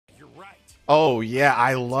Oh yeah,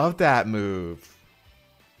 I love that move.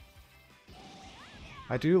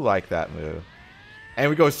 I do like that move. And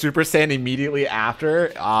we go Super Saiyan immediately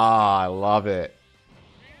after. Ah, I love it.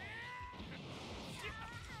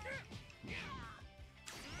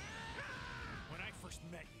 When I first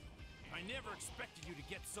met you, I never expected you to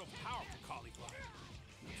get so powerful, Cauliflower.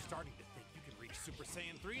 I'm starting to think you can reach Super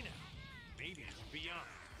Saiyan 3 now. Maybe beyond.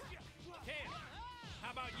 Kale,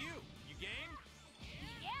 how about you? You game?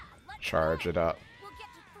 Yeah, let's Charge it up. We'll get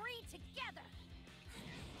to 3 together.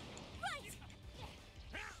 Right.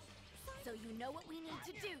 So you know what we need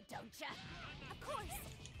to do, don't ya? Of course.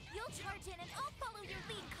 You'll charge in and I'll follow your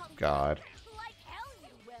lead, Cauliflower. God. Like hell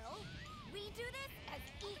you will. We do this as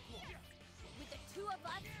equals. With the 2 of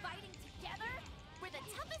us fighting together, we're the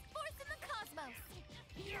toughest force in the cosmos.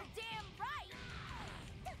 You're damn right.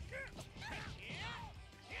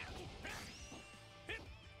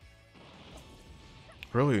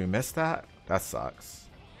 Really, we missed that? That sucks.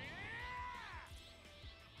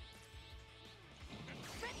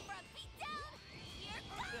 Ready for a beatdown? Here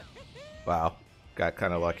goes. Wow. Got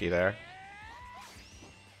kind of lucky there.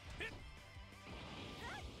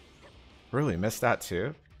 Really missed that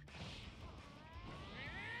too?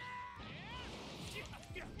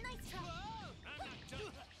 Nice try.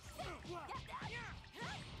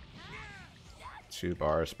 2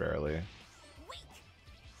 bars barely. Weak.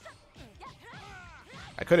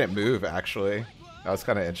 I couldn't move actually. That was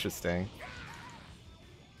kind of interesting.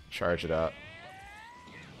 Charge it up.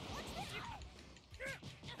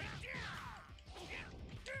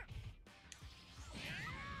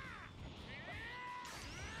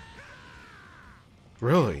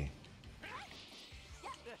 Really?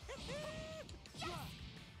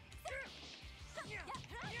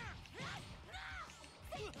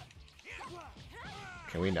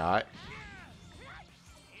 Can we not?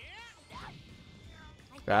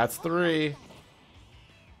 That's 3.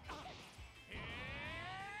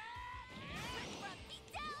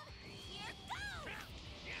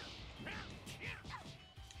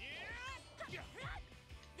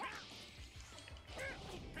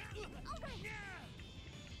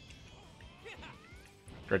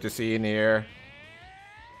 Great to see you, Nier.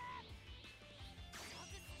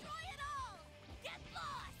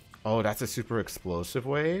 Oh, that's a super explosive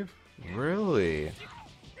wave? Really? Hey,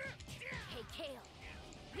 Kale.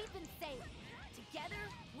 We've been saying, together,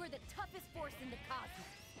 we're the toughest force in the cosmos.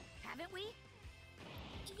 Haven't we?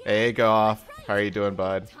 Hey, Goff. How are you doing,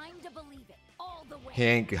 bud? Time to believe it all the way. He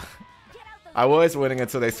ain't go- Get out those I was winning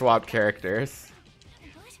until they swapped characters.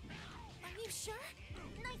 What? Are you sure?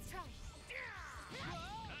 Nice try.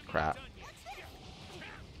 Crap.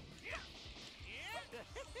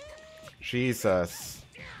 Jesus.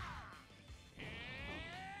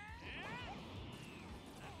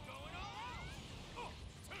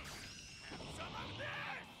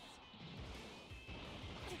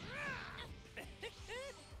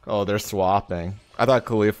 Oh, they're swapping. I thought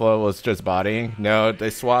Khalifa was just bodying. No, they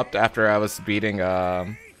swapped after I was beating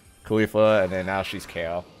Khalifa, and then now she's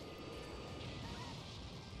KO.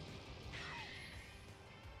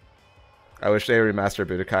 I wish they remastered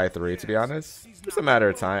Budokai 3, to be honest. Just a matter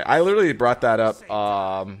of time. I literally brought that up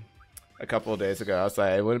a couple of days ago. I was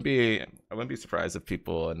like, I wouldn't be surprised if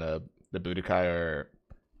people in the Budokai or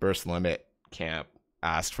Burst Limit camp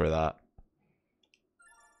asked for that.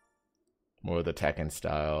 More of the Tekken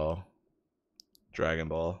style Dragon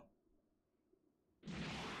Ball.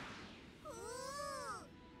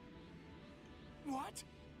 What?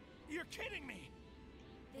 You're kidding me!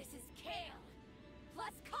 This is Kale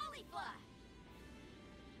plus Cauliflower.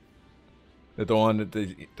 The one that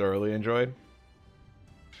they thoroughly enjoyed?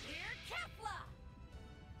 Here, Kefla.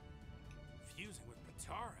 Fusing with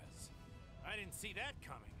Pataras. I didn't see that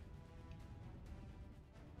coming.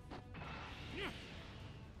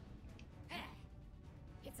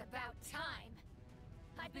 It's about time.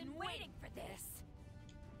 I've been waiting for this.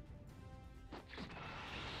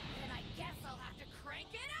 Then I guess I'll have to crank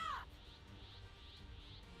it up.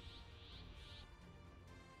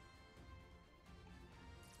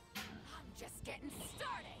 I'm just getting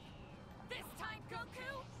started. This time,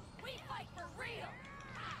 Goku, we fight for real.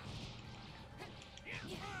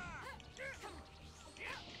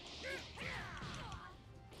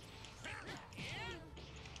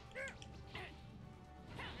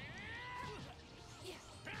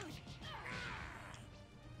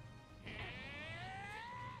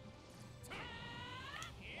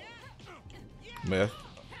 Myth.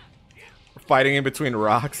 We're fighting in between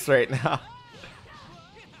rocks right now.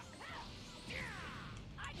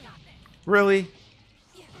 Really?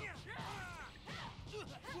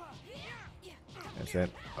 That's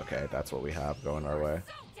it? Okay, that's what we have going our way.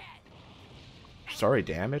 Sorry,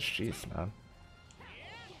 damage? Jeez, man.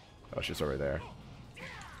 Oh, she's over there.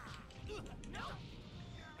 I'm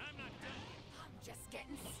just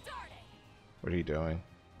getting started. What are you doing?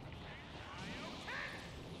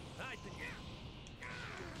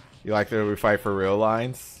 You like the we fight for real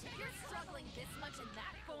lines? If you're struggling this much in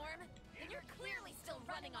that form, then you're clearly still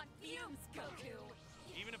running on fumes, Goku.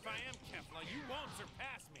 Even if I am Kefla, you won't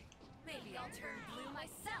surpass me. Maybe I'll turn blue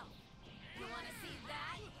myself. You want to see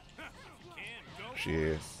that? Can go.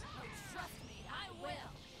 Jeez. Oh, trust me, I will.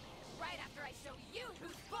 Right after I show you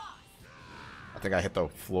who's boss. I think I hit the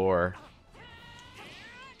floor.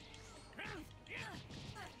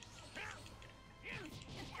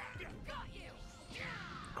 Got you.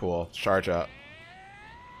 Cool. Charge up.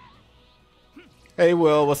 Hey,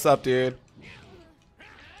 Will. What's up, dude?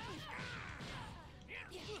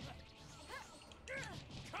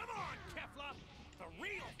 Come on, Kefla. The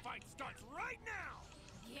real fight starts right now.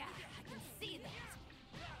 Yeah, I can see that.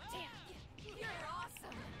 Damn, you're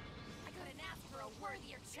awesome. I couldn't ask for a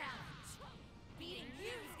worthier challenge. Beating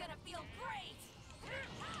you's gonna feel great.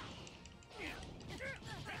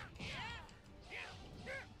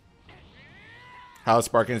 How's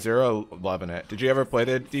Sparking Zero? Loving it. Did you ever play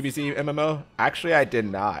the DBZ MMO? Actually, I did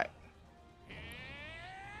not.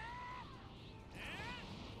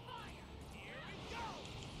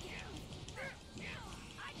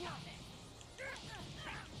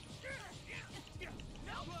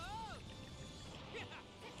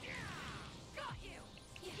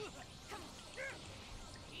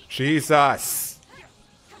 Jesus.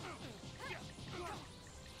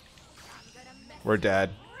 We're dead.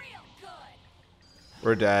 Real good.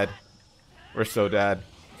 We're dead. We're so dead.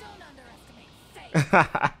 Don't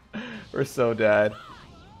underestimate fate. We're so dead.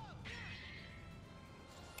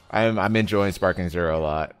 I'm enjoying Sparking Zero a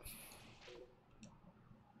lot.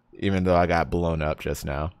 Even though I got blown up just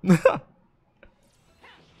now. I'm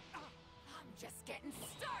just getting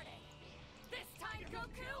started. This time,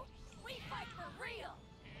 Goku, we fight for real.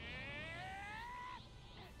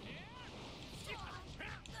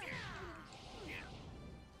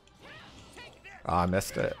 Oh, I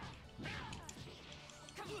missed it. If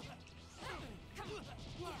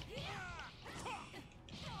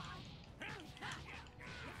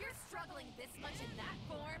you're struggling this much in that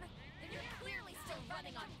form, then you're clearly still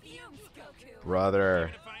running on fumes, Goku. Brother.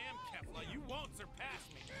 If I am Kefla, you won't surpass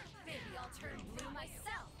me. Maybe I'll turn blue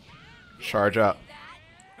myself. Charge up. That?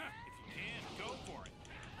 If you can, go for it.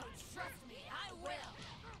 Oh, trust me, I will.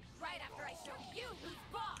 Right after I show you who's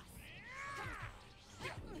boss.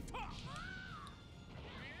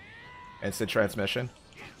 Instant transmission.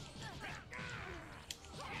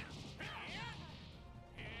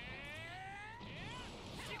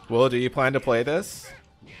 Will, do you plan to play this?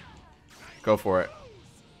 Go for it.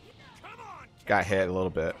 Come on, Got hit a little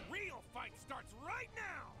bit. the real fight starts right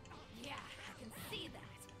now. Yeah, I can see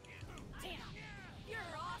that. Damn, you're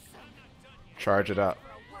awesome. Charge it up. For a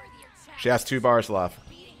worthier challenge, She has 2 bars left.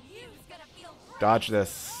 beating you's gonna feel great. Dodge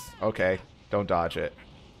this. Okay, don't dodge it.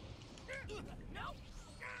 Nope.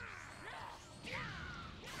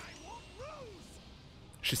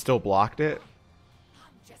 She still blocked it?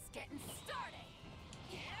 I'm just getting started.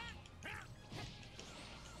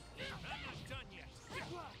 I'm not done yet.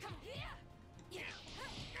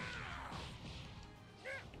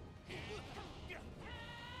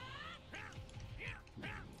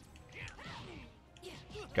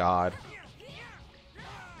 God.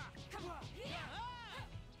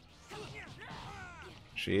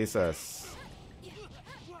 Jesus.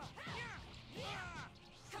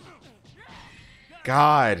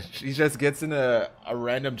 God, she just gets in a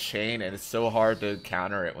random chain and it's so hard to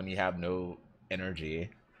counter it when you have no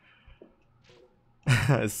energy.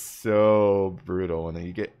 It's so brutal when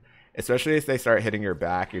you get, especially if they start hitting your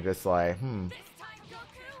back, you're just like, This time, Goku,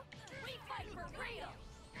 we fight for real.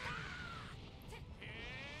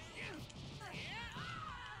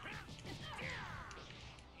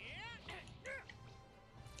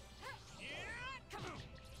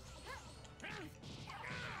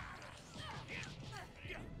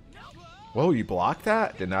 Whoa, you blocked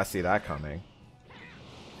that? Did not see that coming.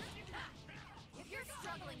 If you're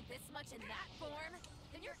struggling this much in that form,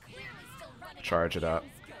 then you're clearly still running. Charge on it up.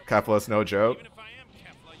 fumes, Goku. Kefla's no joke. Even if I am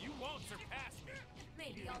Kefla, you won't surpass me.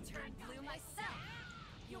 Maybe I'll turn blue myself.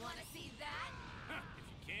 You want to see that? If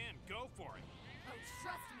you can, go for it. Oh,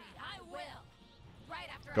 trust me, I will. Right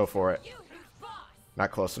after Go I for show it. you who's boss.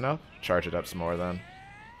 Not close enough? Charge it up some more then.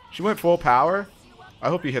 She went full power? I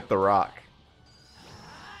hope you hit the rock.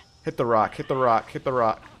 Hit the rock, hit the rock, hit the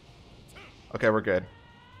rock. Okay, we're good.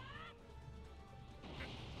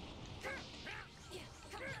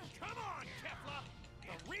 Come on, Kefla.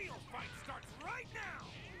 The real fight starts right now.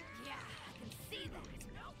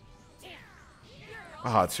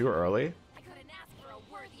 Ah, too early. I couldn't ask for a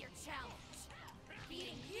worthier challenge.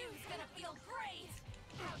 Beating you's gonna feel great.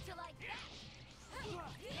 How'd you like that?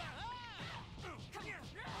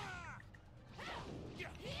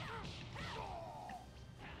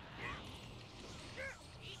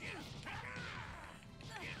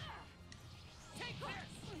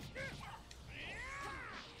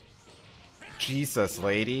 Jesus,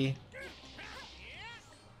 lady.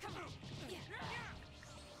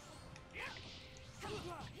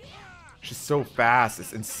 She's so fast.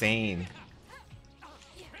 It's insane.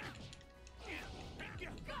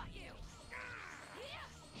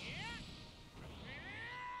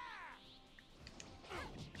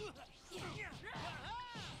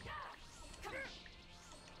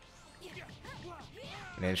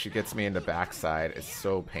 And then she gets me in the backside. It's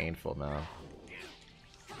so painful now.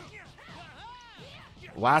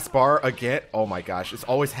 Last bar again. Oh my gosh, this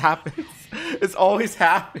always happens. This always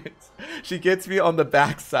happens. She gets me on the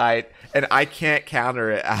backside and I can't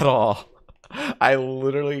counter it at all. I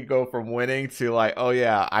literally go from winning to like, oh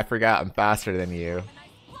yeah, I forgot I'm faster than you.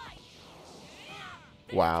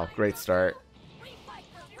 Wow, great start.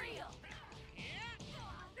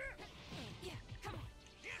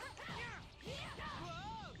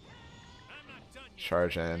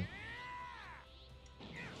 Charge in.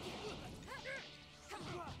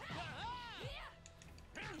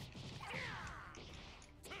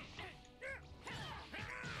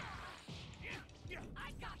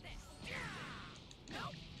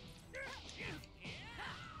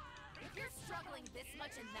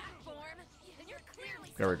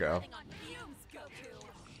 There we go.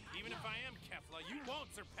 Even if I am Kefla, you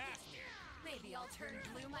won't surpass me. Maybe I'll turn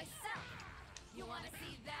blue myself. You want to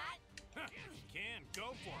see that? Can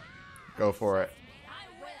go for it. Go for it. I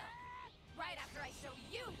will. Right after I show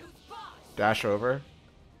you who's boss. Dash over.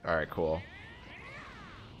 Alright, cool.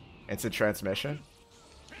 Instant transmission.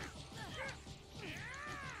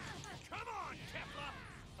 Come on, Kefla.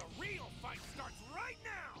 The real fight starts right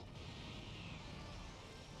now.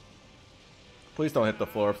 Please don't hit the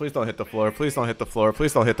floor. Please don't hit the floor. Please don't hit the floor.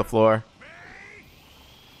 Please don't hit the floor.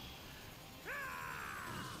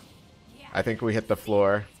 I think we hit the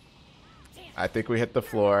floor. I think we hit the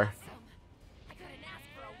floor. I couldn't ask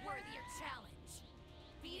for a worthier challenge.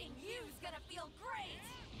 Beating you's gonna feel great.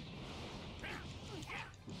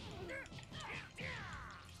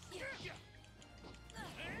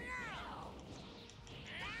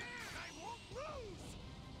 I won't lose.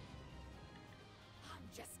 I'm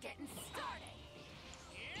just getting started.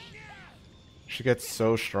 She gets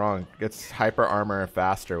so strong. Gets hyper armor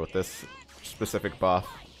faster with this specific buff.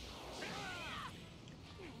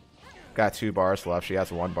 Got 2 bars left. She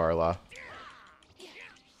has 1 bar left.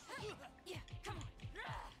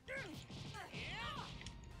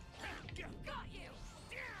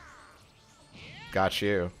 Got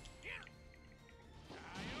you.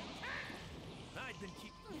 I've been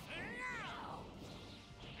keeping.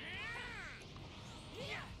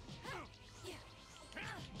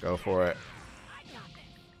 Go for it.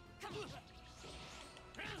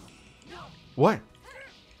 What?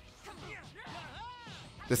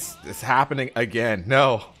 This is happening again.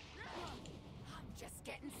 No. I'm just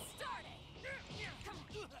getting started.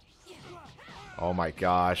 Oh my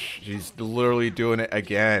gosh. She's literally doing it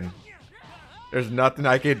again. There's nothing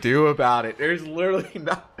I can do about it. There's literally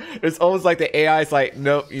not. It's almost like the AI is like,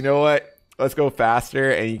 nope, you know what? Let's go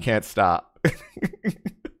faster, and you can't stop.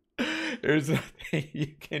 There's nothing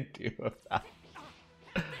you can do about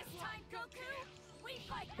it.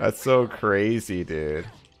 That's so crazy, dude.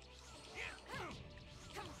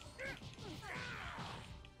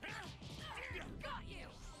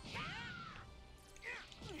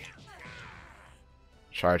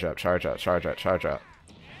 Charge up, charge up, charge up, charge up.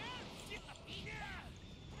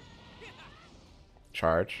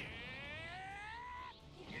 Charge.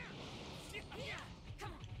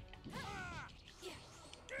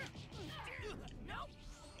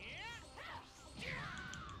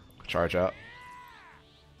 Charge up.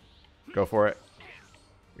 Go for it.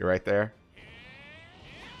 You're right there.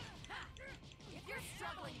 If you're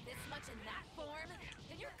struggling this much in that form,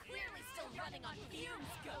 then you're clearly still running on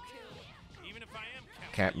fumes, Goku. Even if I am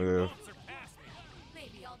Kefla, Can't you move. won't surpass me.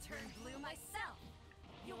 Maybe I'll turn blue myself.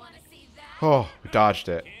 You want to see that? Oh, dodged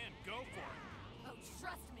it. Can go for it. Oh,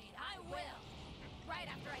 trust me, I will. Right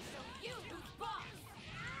after I show you who's boss.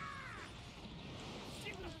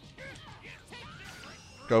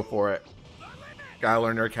 Go for it. Gotta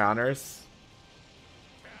learn their counters.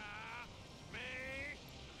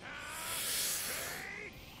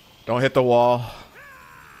 Don't hit the wall.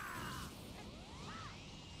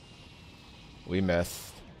 We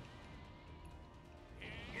missed.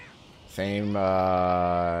 Same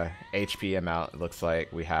HP amount it looks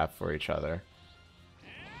like we have for each other.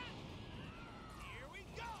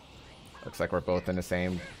 Looks like we're both in the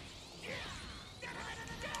same.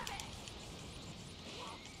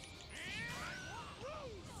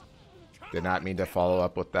 Did not mean to follow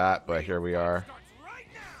up with that, but here we are.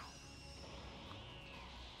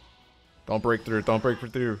 Don't break through. Don't break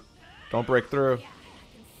through. Don't break through.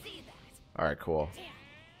 All right, cool.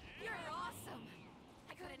 You're awesome.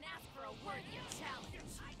 I couldn't ask for a worthier challenge.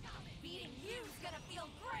 Beating you's gonna feel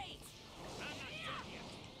great.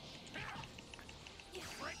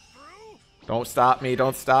 Don't stop me.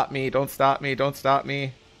 Don't stop me. Don't stop me. Don't stop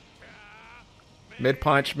me. Mid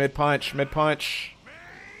punch. Mid punch. Mid punch.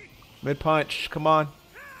 Mid punch. Come on.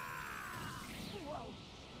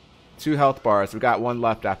 2 health bars. We got 1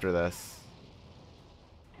 left after this.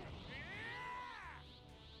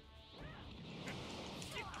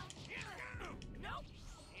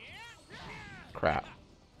 Crap.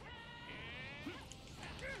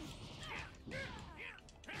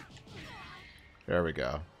 There we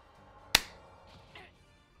go.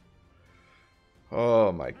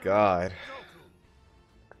 Oh my god.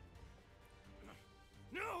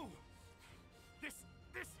 No! This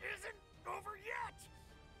isn't over yet!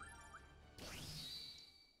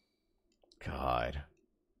 God.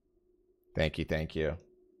 Thank you, thank you.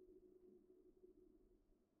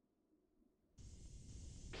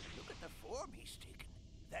 Look at the form he's taken.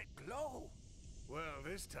 That glow. Well,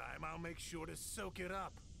 this time I'll make sure to soak it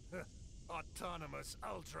up. Autonomous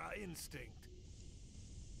Ultra Instinct.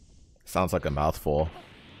 Sounds like a mouthful.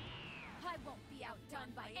 I won't be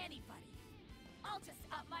outdone by anybody. I'll just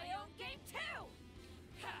up my own game too.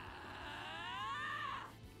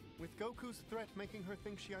 With Goku's threat making her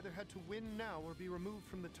think she either had to win now or be removed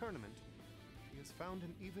from the tournament, she has found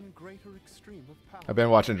an even greater extreme of power. I've been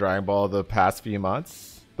watching Dragon Ball the past few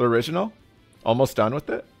months. The original. Almost done with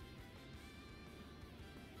it.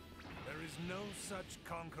 There is no such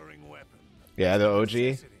conquering weapon. Yeah, the OG.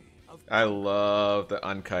 Necessity of I love the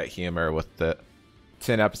uncut humor with the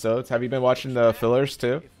 10 episodes. Have you been watching the fillers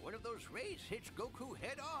too? If one of those rays hits Goku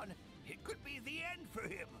head on, it could be the end for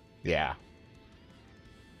him. Yeah.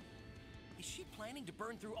 Is she planning to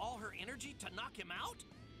burn through all her energy to knock him out?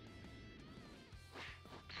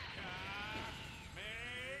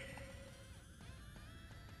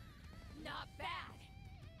 Not bad,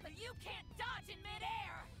 but you can't dodge in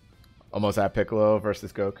midair. Almost at Piccolo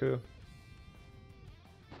versus Goku.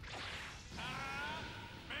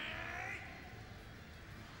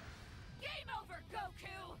 Game over,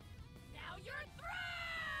 Goku. Now you're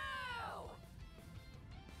through.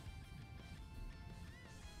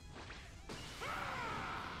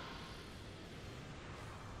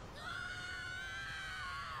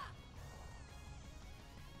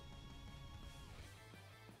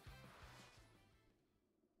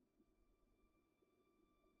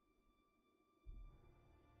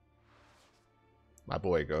 My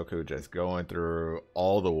boy Goku just going through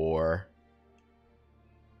all the war.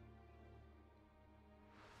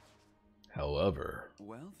 However,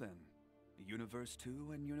 Well then, Universe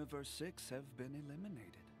 2 and Universe 6 have been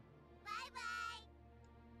eliminated.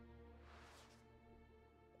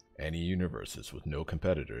 any universes with no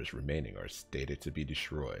competitors remaining are stated to be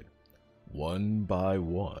destroyed, one by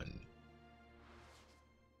one.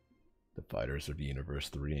 The fighters of Universe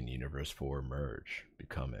 3 and Universe 4 merge,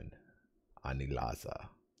 becoming Anilaza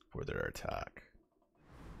for their attack.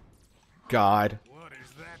 God. What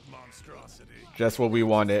is that monstrosity? Just what we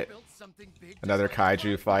wanted. Built something big to Another fight kaiju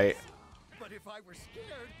monsters. fight. But if I were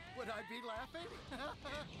scared, would I be laughing?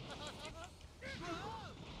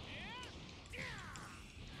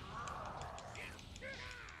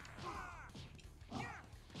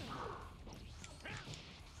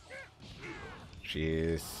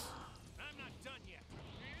 Jeez. I'm not done yet.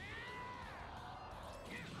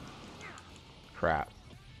 Crap.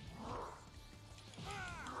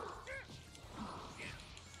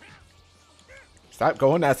 Stop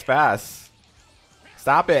going that fast.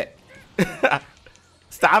 Stop it.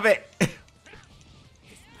 Stop it. His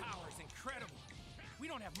power is incredible. We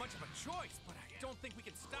don't have much of a choice, but I don't think we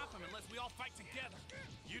can stop him unless we all fight together.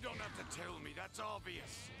 You don't have to tell me, that's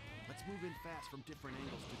obvious. Let's move in fast from different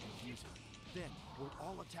angles to confuse him. Then we'll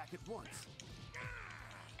all attack at once.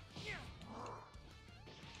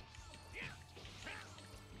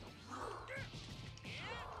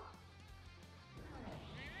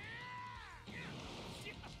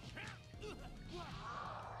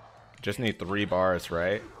 Just need 3 bars,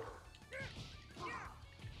 right?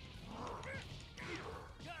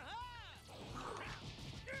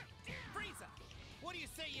 Frieza, what do you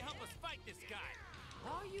say you help us fight this guy?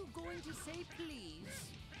 Are you going to say please?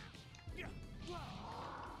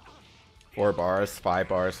 4 bars, 5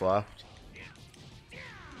 bars left.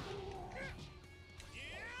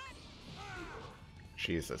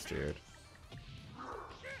 Jesus, dude.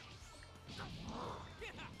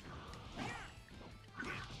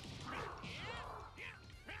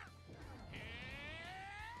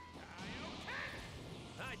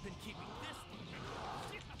 I've been keeping this one.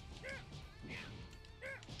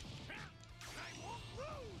 I won't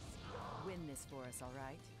lose. Win this for us, all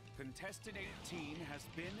right? Contestant 18 has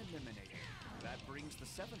been eliminated. That brings the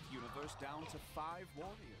 7th universe down to 5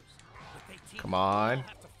 warriors. With 18, Come on. we'll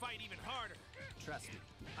have to fight even harder. Trust me,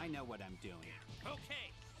 I know what I'm doing.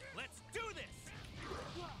 Okay, let's do this.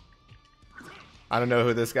 I don't know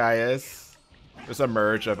who this guy is. There's a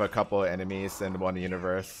merge of a couple of enemies in one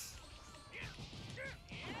universe.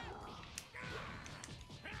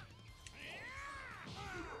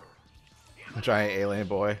 Giant alien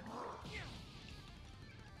boy.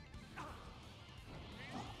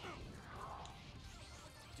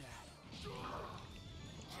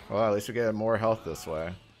 Well, at least we get more health this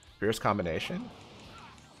way. Fierce combination?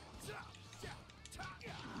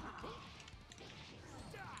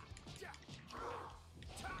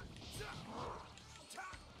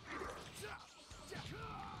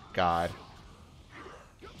 God.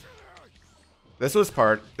 This was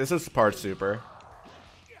part super.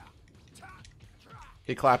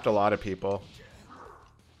 He clapped a lot of people.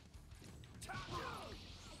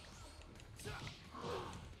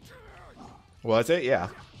 Was it? Yeah.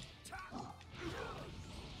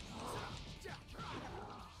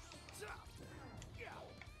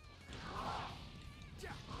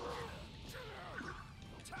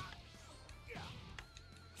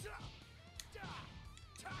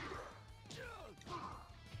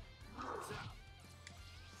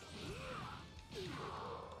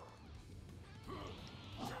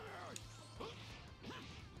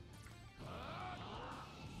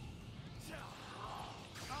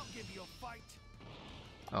 I'll give you a fight.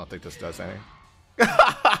 I don't think this does any.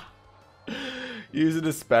 Using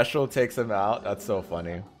a special takes him out. That's so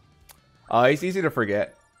funny. He's easy to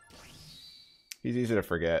forget. He's easy to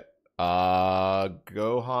forget.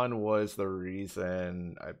 Gohan was the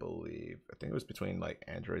reason, I believe. I think it was between like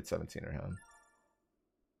Android 17 or him.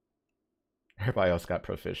 Everybody else got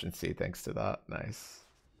proficiency thanks to that. Nice.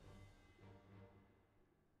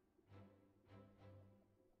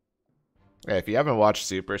 Yeah, if you haven't watched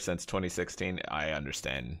Super since 2016, I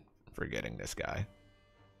understand forgetting this guy.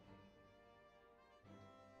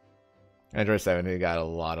 Android 70 got a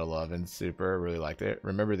lot of love in Super. Really liked it.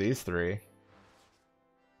 Remember these three?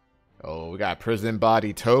 Oh, we got Prison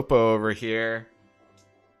Body Topo over here.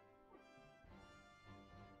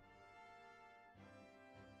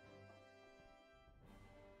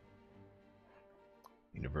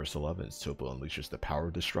 Universe 11's Topo unleashes the power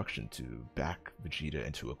of destruction to back Vegeta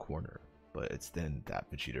into a corner. But it's then that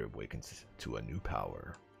Vegeta awakens to a new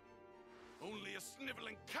power. Only a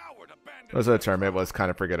sniveling coward abandoned. Most of the tournament was kind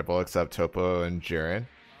of forgettable except Topo and Jiren.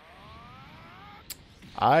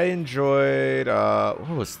 I enjoyed what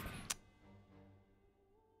was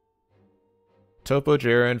Topo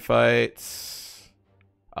Jiren fights.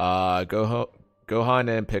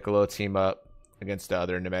 Gohan and Piccolo team up against the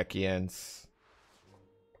other Namekians.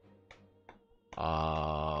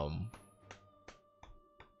 I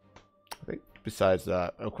think besides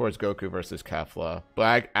that, of course, Goku versus Kefla. But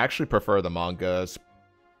I actually prefer the manga's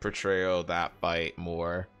portrayal of that fight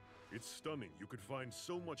more. It's stunning you could find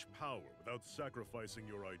so much power without sacrificing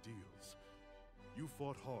your ideals. You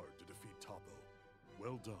fought hard to defeat Toppo.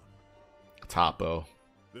 Well done. Toppo.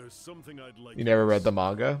 There's something I'd like. You never read the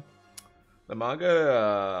manga? The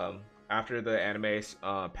manga, after the anime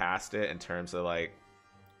passed it in terms of like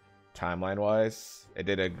timeline wise, it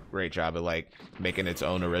did a great job of like making its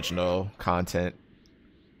own original content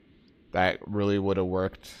that really would have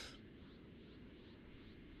worked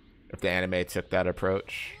if the anime took that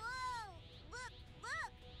approach. Whoa! Look!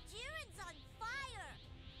 Jiren's on fire!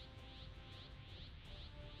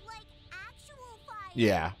 Like actual fire!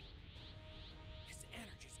 Yeah. His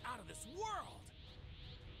energy's out of this world.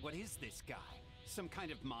 What is this guy? Some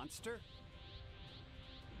kind of monster?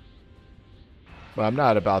 But I'm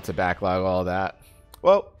not about to backlog all that.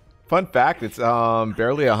 Well, fun fact, it's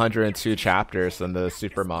barely 102 chapters in the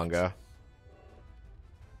Super manga.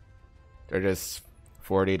 They're just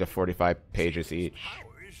 40 to 45 pages each.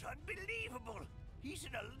 Power is unbelievable. He's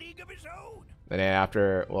in a league of his own. And then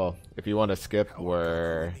after, well, if you want to skip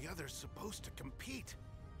where The others supposed to compete.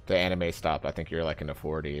 the anime stopped, I think you're like in the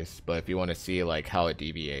 40s. But if you want to see like how it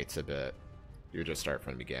deviates a bit, you just start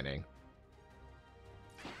from the beginning.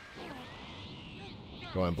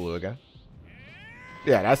 Going blue again.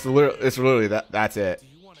 Yeah, that's literally, it's literally that's it.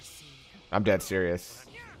 I'm dead serious.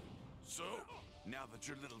 So, now that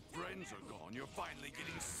your little friends are gone, you're finally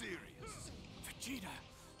getting serious. Vegeta!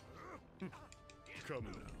 Come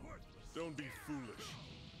now. Don't be foolish.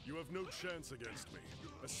 You have no chance against me,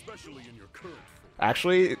 especially in your current form.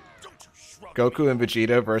 Actually, Goku and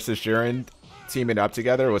Vegeta versus Jiren teaming up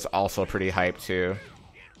together was also pretty hype too.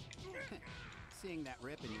 Seeing that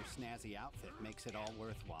rip in your snazzy outfit makes it all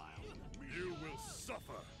worthwhile. You will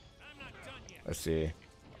suffer. Let's see.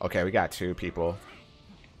 Okay, we got 2 people.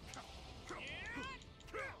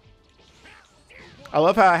 I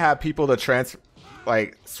love how I have people to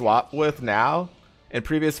swap with now. In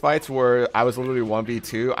previous fights where I was literally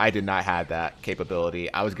 1v2, I did not have that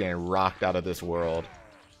capability. I was getting rocked out of this world.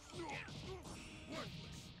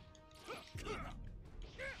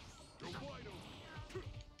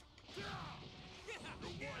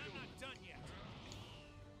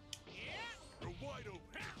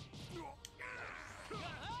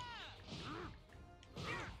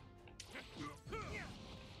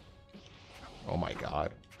 Oh my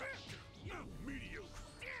god.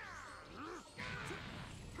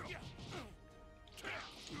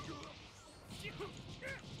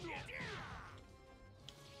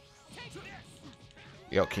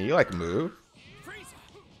 Yo, can you like move? Frieza,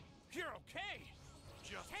 you're okay.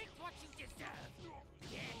 Just take what you deserve.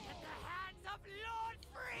 Get at the hands of Lord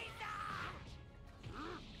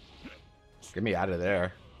Frieza. Get me out of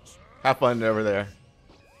there. Have fun over there.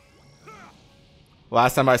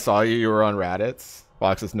 Last time I saw you, you were on Raditz.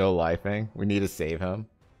 Fox is no lifing. We need to save him.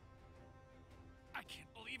 I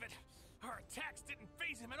can't believe it. Our attacks didn't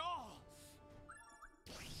phase him at all.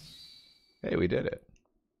 Hey, we did it.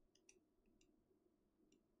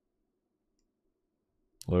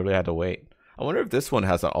 Literally had to wait. I wonder if this one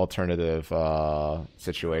has an alternative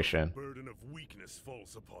situation. Burden of weakness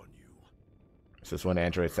falls upon you. Is this when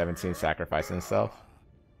Android 17 sacrificing himself?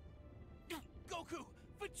 Goku!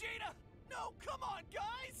 Vegeta! No, come on,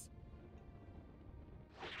 guys!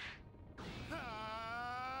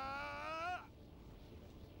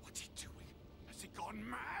 What's he doing? Has he gone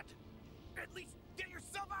mad? At least get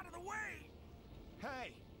yourself out of the way!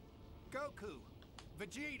 Hey! Goku!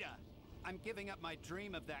 Vegeta! I'm giving up my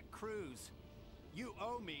dream of that cruise. You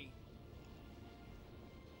owe me.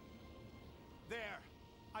 There.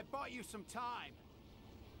 I bought you some time.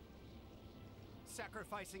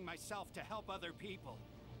 Sacrificing myself to help other people.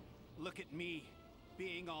 Look at me,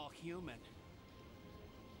 being all human.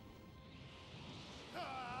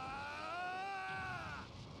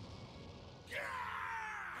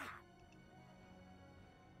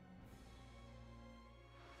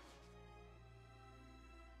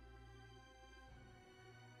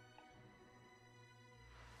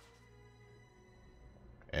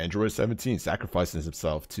 Android 17 sacrifices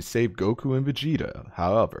himself to save Goku and Vegeta.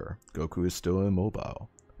 However, Goku is still immobile,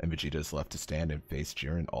 and Vegeta is left to stand and face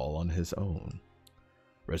Jiren all on his own.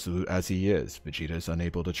 Resolute as he is, Vegeta is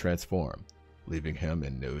unable to transform, leaving him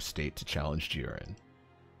in no state to challenge Jiren.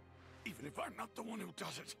 Even if I'm not the one who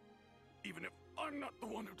does it, even if I'm not the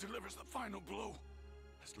one who delivers the final blow,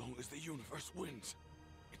 as long as the universe wins,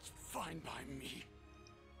 it's fine by me.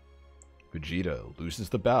 Vegeta loses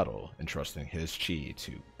the battle, entrusting his chi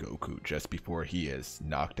to Goku just before he is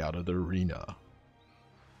knocked out of the arena.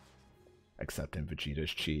 Accepting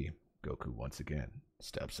Vegeta's chi, Goku once again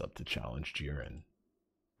steps up to challenge Jiren.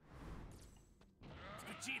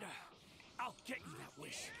 Vegeta, I'll get you that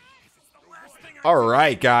wish. If it's the last thing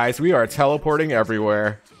Alright guys, we are teleporting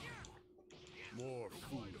everywhere. More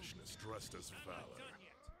foolishness dressed as valor.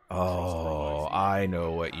 Oh, I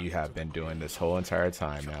know what you have been doing this whole entire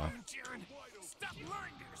time now.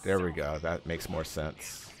 There we go, that makes more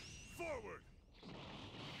sense.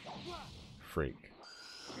 Freak.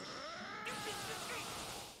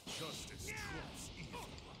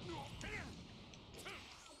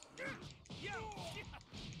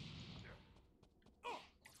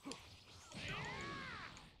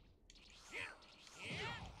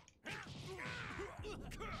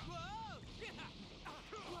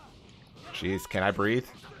 Jeez, can I breathe?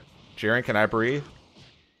 Jiren, can I breathe?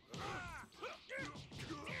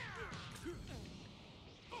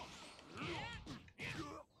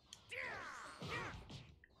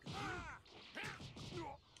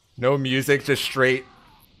 No music, just straight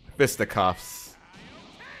fisticuffs.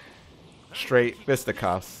 Straight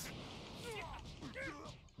fisticuffs.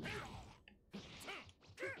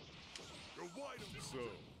 So,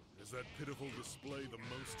 is that pitiful display the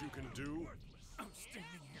most you can do? I'm standing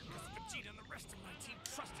here because Vegeta and the rest of my team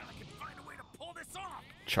trusted I could find a way to pull this off.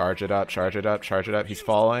 Charge it up, charge it up, charge it up. He's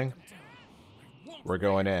falling. We're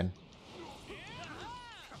going in.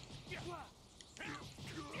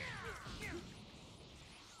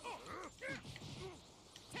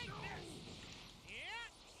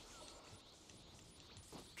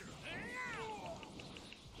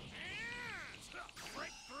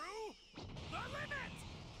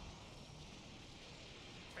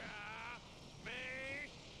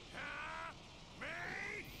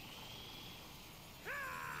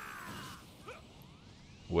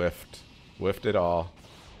 Whiffed. Whiffed it all.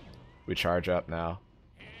 We charge up now.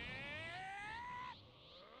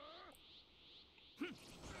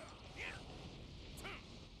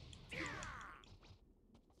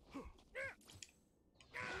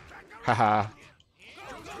 Haha.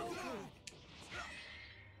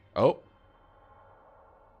 Oh.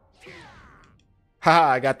 Haha,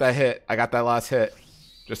 I got that hit. I got that last hit.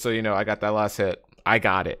 Just so you know, I got that last hit. I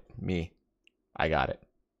got it. Me. I got it.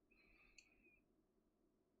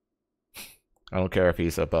 I don't care if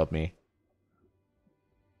he's above me.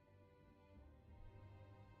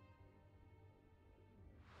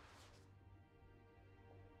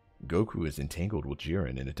 Goku is entangled with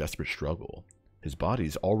Jiren in a desperate struggle. His body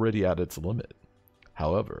is already at its limit.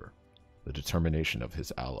 However, the determination of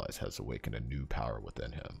his allies has awakened a new power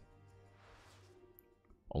within him.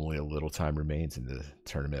 Only a little time remains in the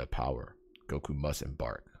Tournament of Power. Goku must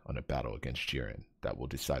embark on a battle against Jiren that will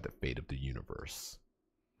decide the fate of the universe.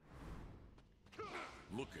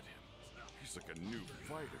 Look at him. He's like a new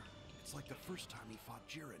fighter. It's like the first time he fought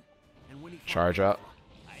Jiren. And when he Charge up.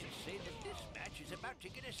 I'd say that this match is about to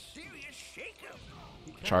get a serious shakeup.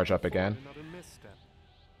 Charge up again. Another misstep.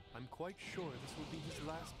 I'm quite sure this will be his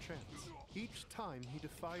last chance. Each time he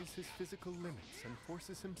defies his physical limits and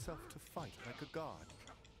forces himself to fight like a god.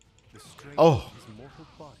 The strain of his mortal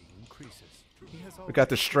body increases. He has We got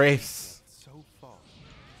the strafes. so far,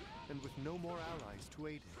 and with no more allies to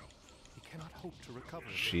aid him, he cannot hope to recover.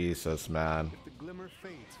 Jesus, man. If the glimmer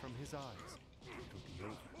fades from his eyes, it'll be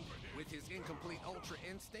over. With his incomplete ultra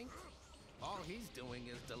instinct, all he's doing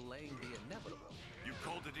is delaying the inevitable. You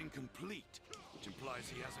called it incomplete, which implies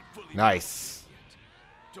he hasn't fully. Nice.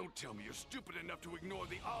 Don't tell me you're stupid enough to ignore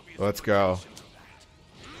the obvious. Let's go.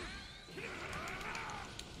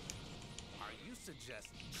 Are you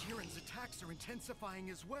suggesting Jiren's attacks are intensifying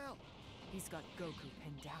as well. He's got Goku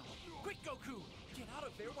pinned down. Quick, Goku! Get out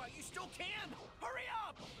of there while you still can! Hurry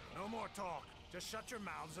up! No more talk. Just shut your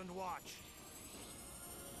mouths and watch.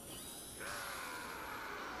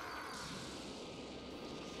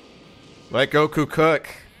 Let Goku cook.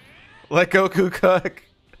 Let Goku cook.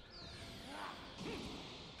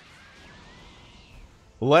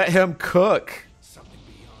 Let him cook. Something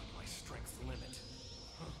beyond my strength's limit.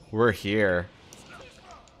 We're here.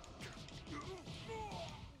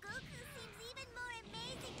 Goku seems even more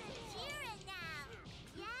amazing than Jiren now.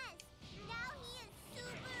 Yes, now he is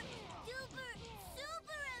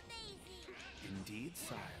super amazing. Indeed,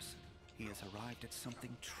 sires. He has arrived at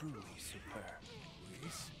something truly superb.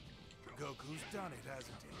 Please? Goku's done it,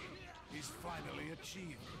 hasn't he? He's finally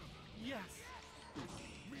achieved it. Yes.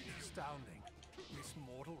 Astounding. This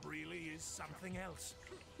mortal really is something else.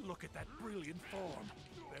 Look at that brilliant form.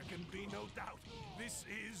 There can be no doubt. This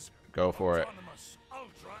is Go for it. autonomous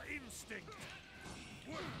ultra instinct.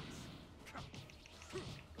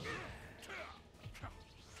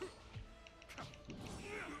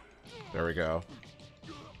 There we go.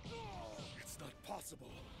 It's not possible.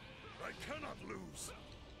 I cannot lose.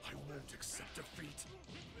 I won't accept defeat.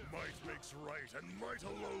 Might makes right, and might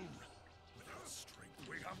alone. Without strength,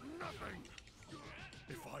 we have nothing.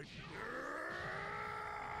 If I...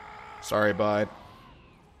 Sorry, bud.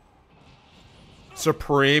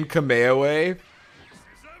 Supreme Kamea Wave? This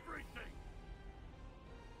is everything.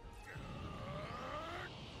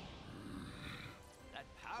 That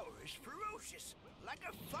power is ferocious, like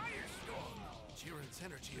a firestorm. Jiren's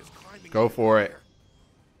energy is climbing. Go for it.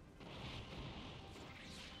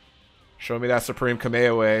 Show me that Supreme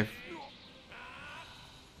Kamea Wave.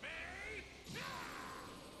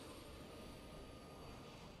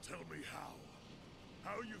 Tell me how.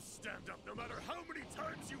 How you stand up no matter how many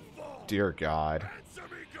times you fall. Dear God. Answer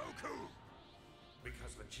me, Goku.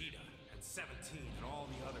 Because Vegeta and 17 and all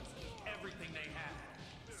the others did everything they had,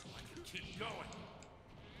 so I can keep going.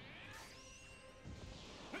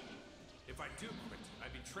 If I do quit, I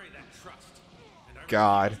betray that trust. And I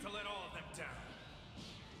God. refuse to let all of them down.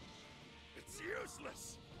 It's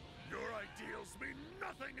useless. Your ideals mean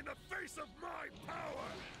nothing in the face of my power.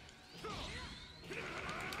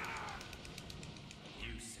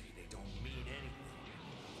 You say they don't mean anything.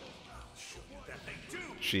 I'll show you that they do.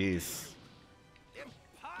 Jeez.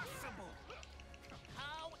 Impossible!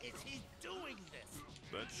 How is he doing this?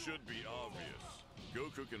 That should be obvious.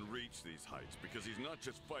 Goku can reach these heights because he's not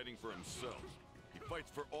just fighting for himself. He fights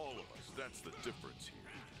for all of us. That's the difference here.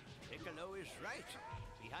 Piccolo is right.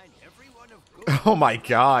 Behind every one of Goku's Oh my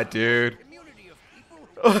God, dude. community of people,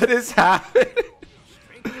 What is happening?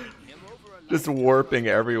 strengthening him over a Just lifetime warping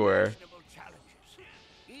of everywhere. unimaginable challenges.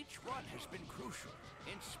 Each one has been crucial,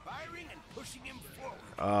 inspiring and pushing him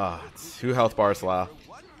forward. 2 health bars left.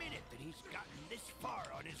 For 1 minute that he's gotten this far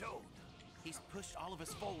on his own. He's pushed all of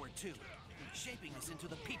us forward. into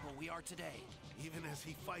the people we are today. Even as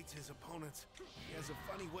he fights his opponents, he has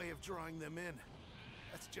a funny way of drawing them in.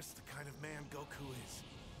 That's just the kind of man Goku is.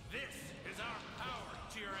 This is our power,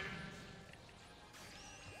 Jiren.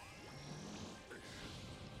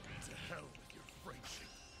 To hell with your friendship.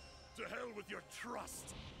 To hell with your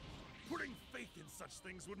trust. Putting faith in such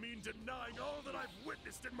things would mean denying all that I've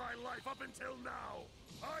witnessed in my life up until now.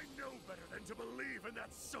 I know better than to believe in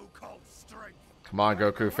that so-called strength. Come on,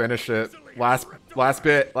 Goku, finish it. Last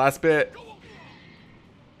bit. It's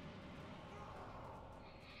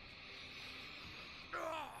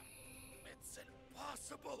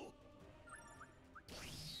impossible.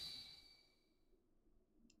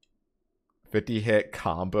 50-hit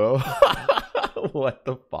combo. What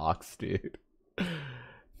the fox, dude?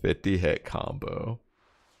 50-hit combo.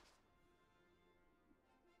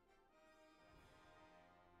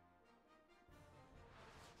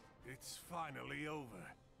 It's finally over.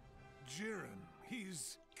 Jiren,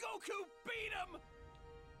 he's... Goku beat him!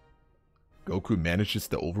 Goku manages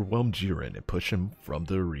to overwhelm Jiren and push him from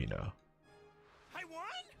the arena. I won?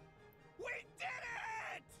 We did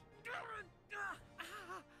it!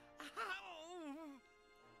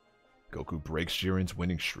 Goku breaks Jiren's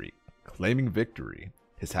winning streak, claiming victory.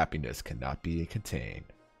 His happiness cannot be contained.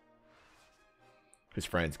 His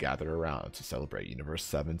friends gather around to celebrate Universe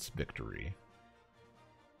 7's victory.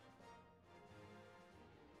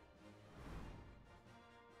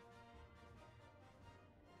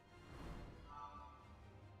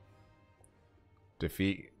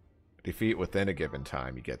 Defeat within a given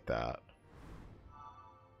time, you get that.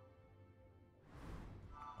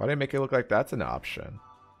 Why did I make it look like that's an option?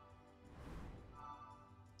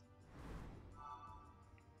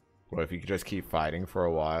 What if you could just keep fighting for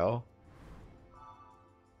a while?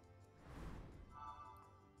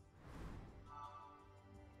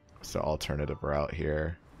 So alternative route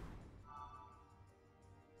here.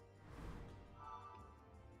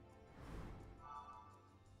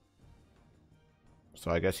 So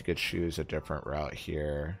I guess you could choose a different route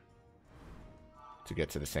here to get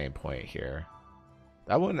to the same point here.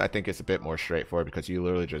 That one I think is a bit more straightforward because you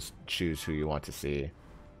literally just choose who you want to see.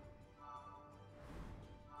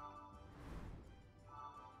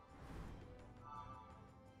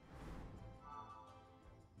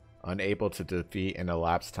 Unable to defeat in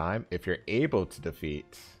elapsed time. If you're able to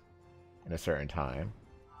defeat in a certain time.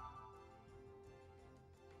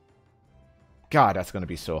 God, that's going to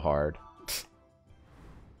be so hard.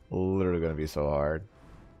 Literally going to be so hard.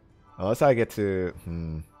 Unless I get to...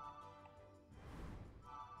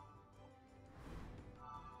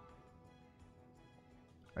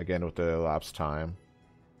 Again with the elapsed time.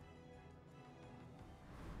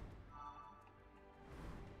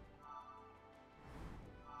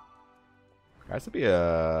 Has to be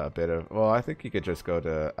a bit of... Well, I think you could just go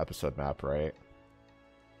to episode map, right?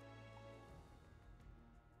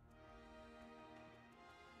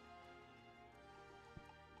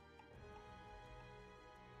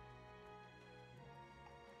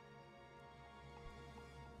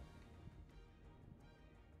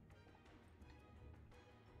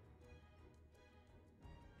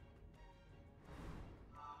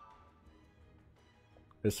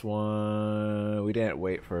 This one, we didn't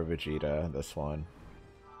wait for Vegeta, this one.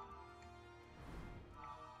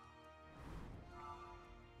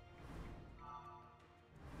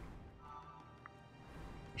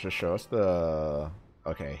 Just show us the,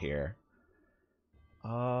 okay, here.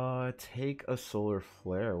 Take a solar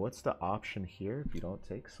flare. What's the option here if you don't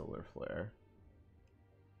take solar flare?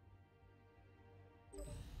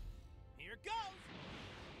 Here goes!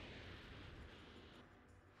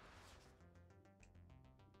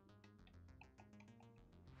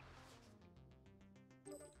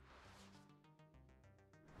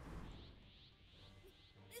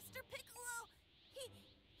 Mr. Piccolo,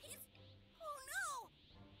 he's... Oh no!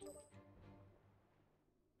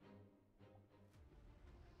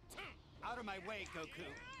 Out of my way, Goku.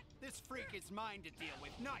 This freak is mine to deal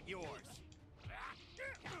with, not yours.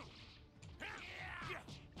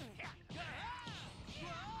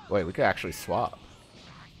 Wait, we could actually swap.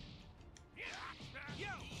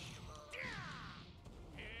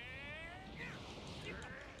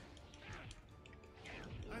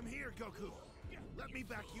 I'm here, Goku. Let me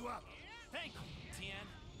back you up. Thank you, Tien.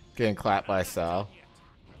 Getting clapped by Sal.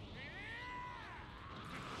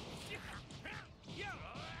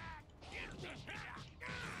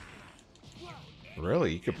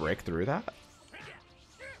 Really? You could break through that?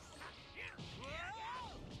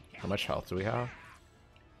 How much health do we have?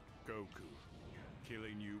 Goku,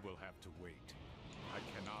 killing you will have to wait. I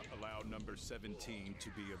cannot allow number 17 to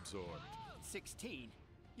be absorbed. 16?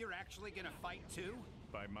 You're actually gonna fight too?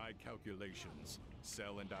 By my calculations,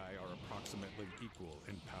 Cell and I are approximately equal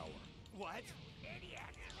in power. What?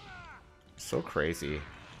 So crazy.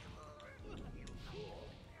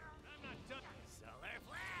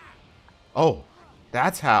 Oh,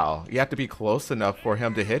 that's how. You have to be close enough for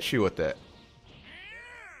him to hit you with it.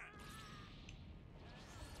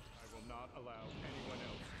 I will not allow anyone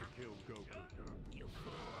else to kill Goku.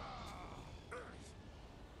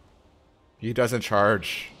 He doesn't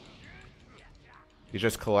charge. He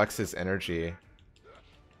just collects his energy.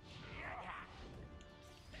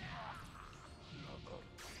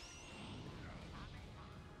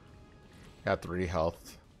 Got 3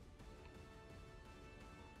 health.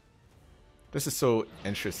 This is so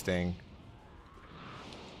interesting.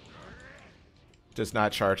 Does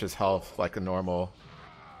not charge his health like a normal.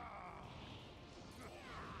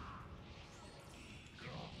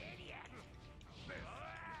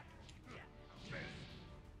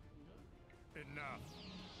 Enough.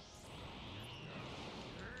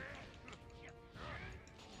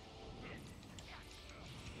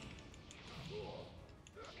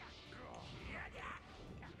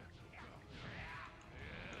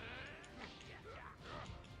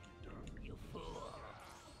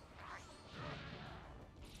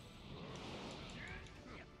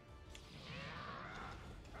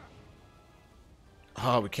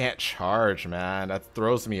 Oh, we can't charge, man. That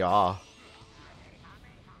throws me off.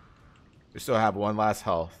 We still have 1 last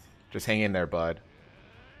health. Just hang in there, bud.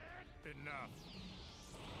 Enough.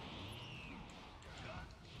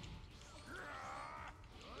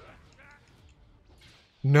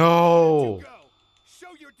 No! Show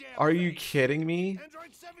your damn Are you face. kidding me?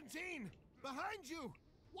 Android 17, behind you.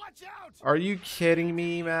 Watch out. Are you kidding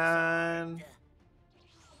me, man?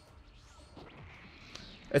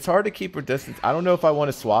 It's hard to keep a distance. I don't know if I want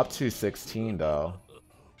to swap to 16 though.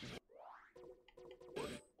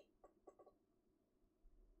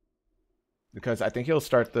 Because I think he'll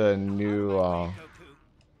start the new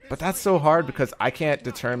but that's so hard because I can't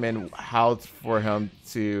determine how for him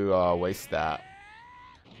to waste that.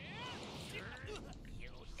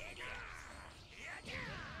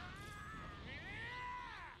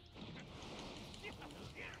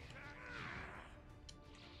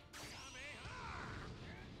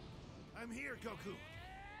 I'm here, Goku.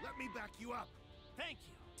 Let me back you up. Thank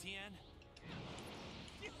you, Tien.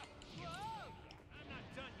 I'm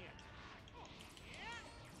not done yet.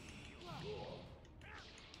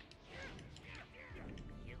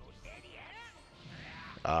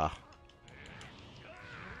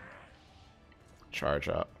 Charge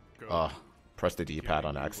up. Press the D-pad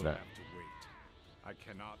on accident. I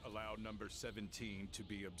cannot allow number 17 to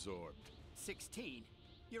be absorbed. 16?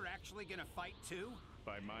 You're actually gonna fight too?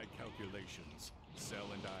 By my calculations, Cell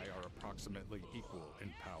and I are approximately equal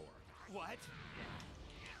in power. What?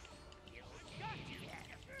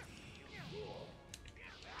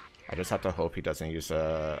 I just have to hope he doesn't use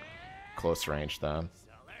a close range then.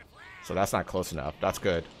 So that's not close enough. That's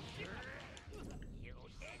good.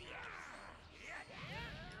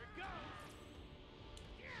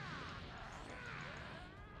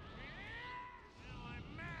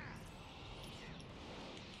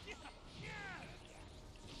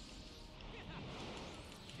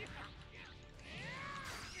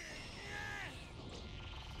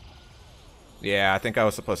 Yeah, I think I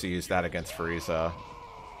was supposed to use that against Frieza.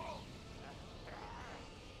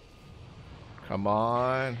 Come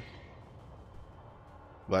on.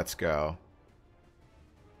 Let's go.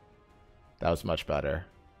 That was much better.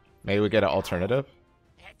 Maybe we get an alternative?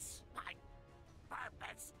 It's my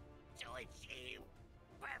purpose to achieve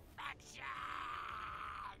perfection.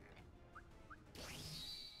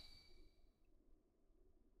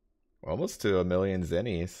 We're almost to 1,000,000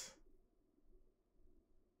 zennies.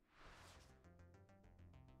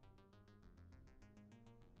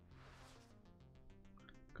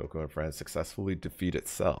 Goku and friends successfully defeated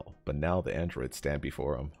Cell, but now the androids stand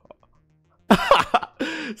before him.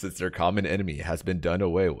 Since their common enemy has been done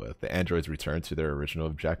away with, the androids return to their original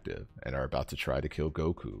objective and are about to try to kill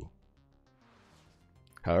Goku.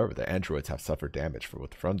 However, the androids have suffered damage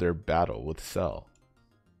from their battle with Cell.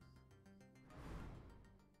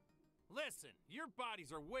 Listen, your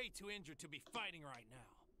bodies are way too injured to be fighting right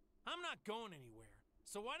now. I'm not going anywhere,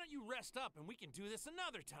 so why don't you rest up and we can do this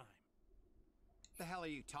another time? The hell are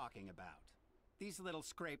you talking about? These little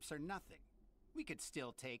scrapes are nothing. We could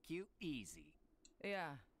still take you easy.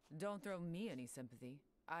 Yeah, don't throw me any sympathy.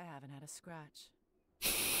 I haven't had a scratch.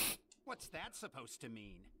 What's that supposed to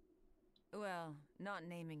mean? Well, not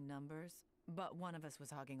naming numbers, but one of us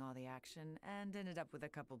was hogging all the action and ended up with a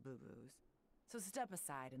couple boo-boos. So step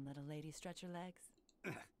aside and let a lady stretch her legs.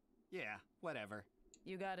 Yeah, whatever.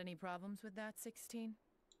 You got any problems with that, 16?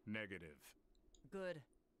 Negative. Good.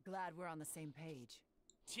 Glad we're on the same page.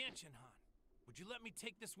 Tianchen-han, would you let me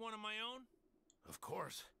take this one on my own? Of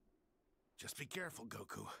course. Just be careful,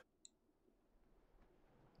 Goku.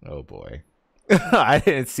 Oh boy. I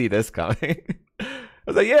didn't see this coming. I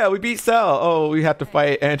was like, yeah, we beat Cell. Oh, we have to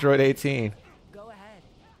fight Android 18. Go ahead.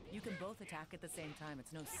 You can both attack at the same time.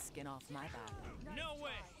 It's no skin off my back. No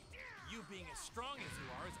way. You being as strong as you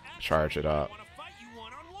are is actually Charge it up. I want to fight you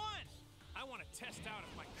one-on-one. I want to test out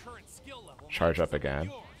if my current skill level Charge up matches again.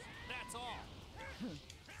 yours. That's all.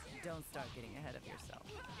 Don't start getting ahead of yourself.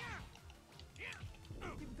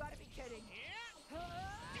 You've got to be kidding.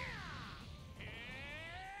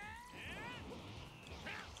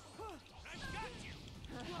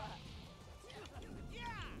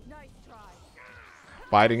 Nice try.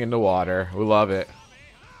 Fighting in the water. We love it.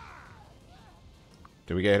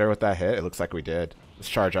 Did we get her with that hit? It looks like we did. Let's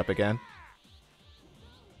charge up again.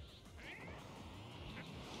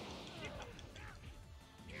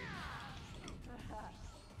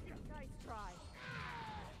 Nice try.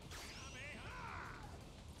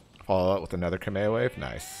 Follow up with another Kamei wave.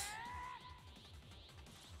 Nice.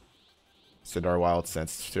 Send our wild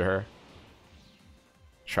sense to her.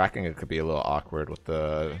 Tracking it could be a little awkward with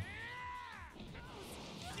the...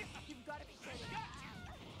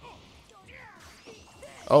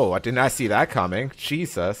 Oh, I did not see that coming.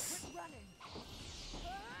 Jesus.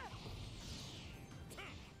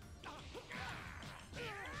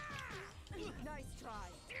 Nice try.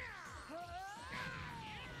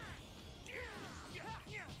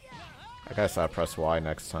 I guess I'll press Y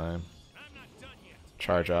next time.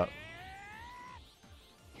 Charge up.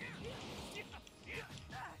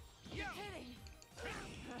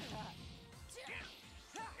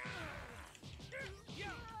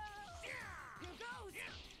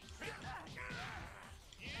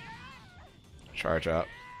 Charge up.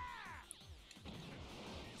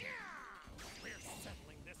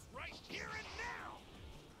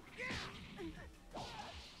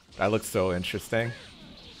 That looks so interesting.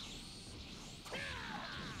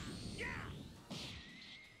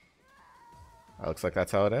 That looks like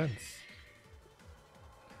that's how it ends.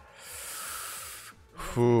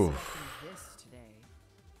 Whew.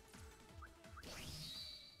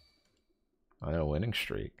 On a winning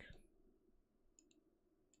streak.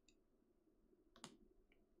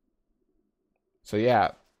 So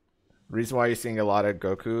yeah, reason why you're seeing a lot of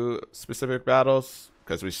Goku specific battles,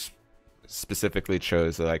 because we specifically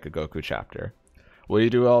chose like a Goku chapter. Will you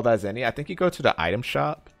do all that as any? I think you go to the item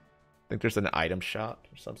shop. I think there's an item shop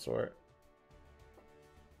of some sort.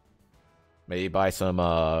 Maybe buy some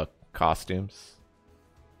costumes.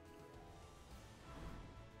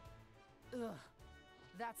 Ugh,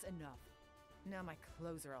 that's enough. Now my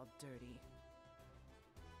clothes are all dirty.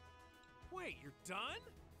 Wait, you're done?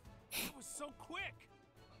 That was so quick.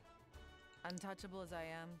 Untouchable as I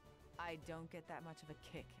am, I don't get that much of a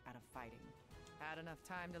kick out of fighting. Had enough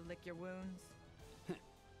time to lick your wounds?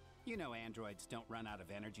 You know androids don't run out of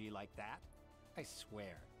energy like that. I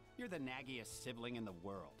swear, you're the naggiest sibling in the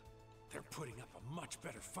world. They're putting up a much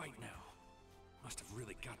better fight now. Must have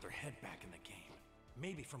really got their head back in the game.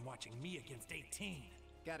 Maybe from watching me against 18.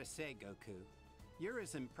 Gotta say, Goku, you're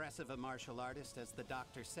as impressive a martial artist as the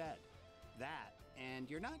doctor said. That, and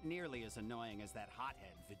you're not nearly as annoying as that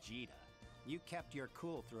hothead Vegeta. You kept your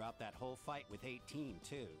cool throughout that whole fight with 18,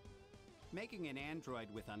 too. Making an android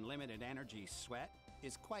with unlimited energy sweat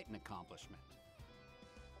is quite an accomplishment.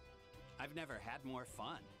 I've never had more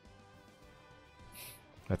fun.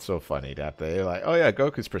 That's so funny that they're like, oh yeah,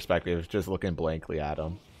 Goku's perspective is just looking blankly at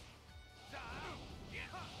him.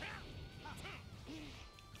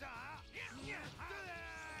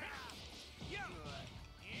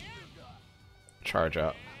 Charge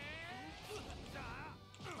up.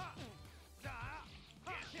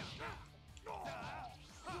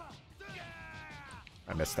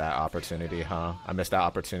 I missed that opportunity, huh? I missed that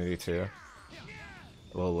opportunity too.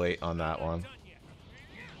 A little late on that one.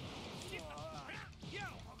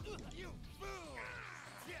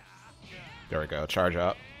 There we go. Charge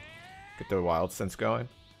up. Get the wild sense going.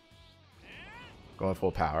 Going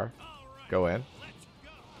full power. Go in.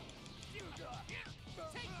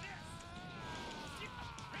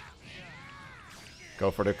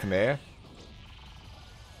 Go for the Kamea.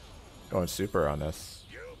 Going super on this.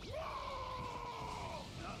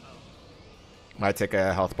 Might take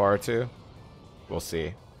a health bar or two. We'll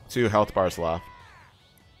see. 2 health bars left.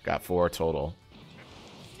 Got 4 total.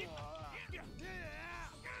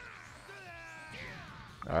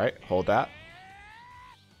 Alright, hold that.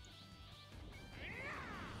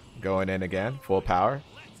 Going in again, full power.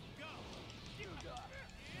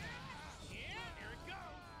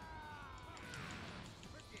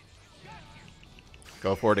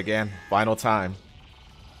 Go for it again. Final time.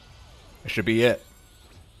 It should be it.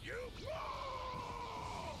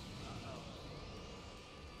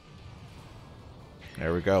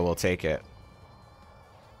 There we go. We'll take it.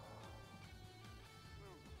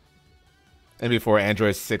 And before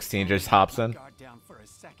Android 16 just hops in. Guard down for a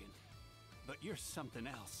second, but you're something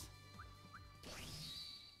else.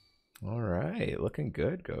 All right, looking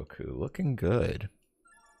good, Goku. Looking good.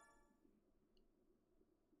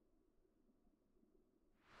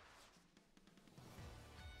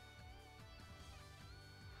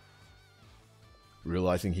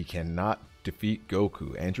 Realizing he cannot defeat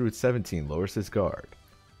Goku, Android 17 lowers his guard.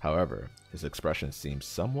 However, his expression seems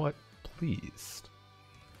somewhat pleased.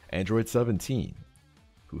 Android 17,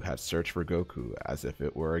 who had searched for Goku as if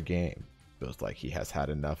it were a game, feels like he has had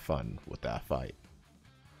enough fun with that fight.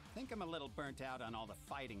 Think I'm a little burnt out on all the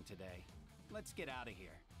fighting today. Let's get out of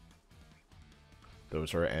here.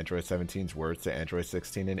 Those are Android 17's words to Android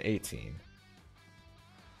 16 and 18.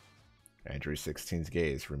 Android 16's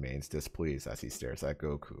gaze remains displeased as he stares at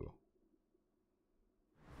Goku.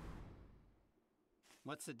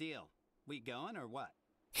 What's the deal? We going or what?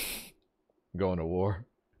 Going to war?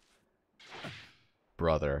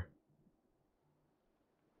 Brother.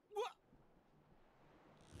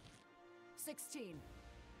 16.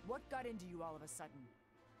 What got into you all of a sudden?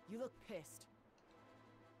 You look pissed.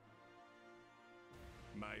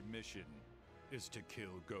 My mission is to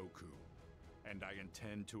kill Goku, and I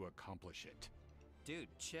intend to accomplish it. Dude,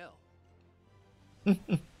 chill.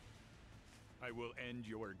 I will end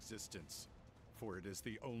your existence, for it is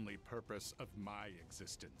the only purpose of my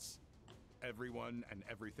existence. Everyone and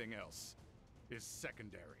everything else is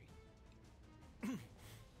secondary.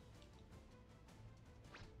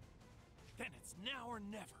 Then it's now or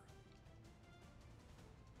never.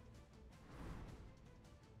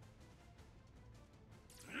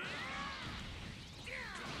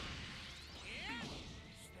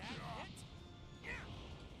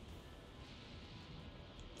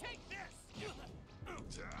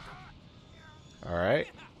 Alright.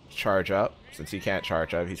 Charge up. Since he can't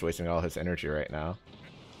charge up, he's wasting all his energy right now.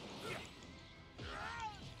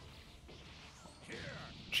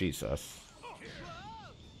 Jesus.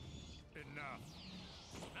 Enough.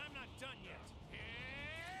 I'm not done yet.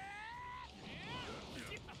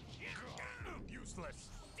 Useless.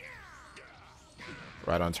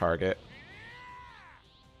 Right on target.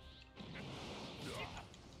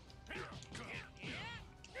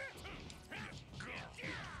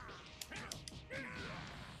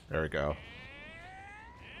 There we go.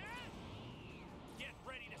 Get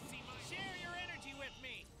ready to see my share your energy with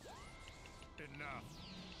me. Enough.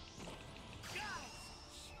 Guys,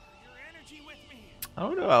 share your energy with me. I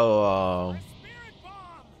don't know how, Spirit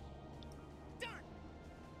bomb. Done.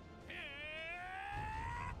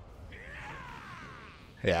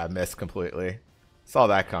 yeah, I missed completely. Saw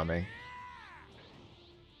that coming.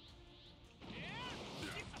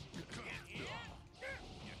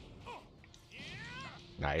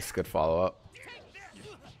 Nice, good follow-up.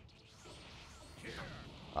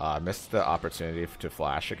 I missed the opportunity to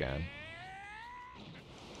flash again.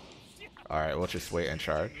 Alright, we'll just wait and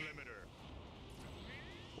charge.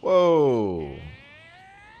 Whoa!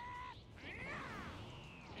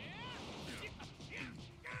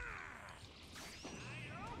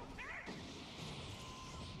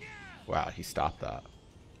 Wow, he stopped that.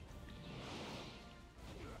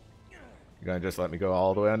 You gonna just let me go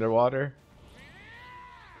all the way underwater?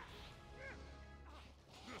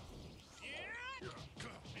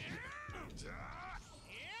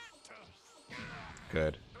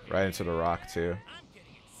 Good. Right into the rock, too.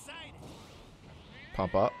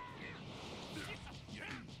 Pump up.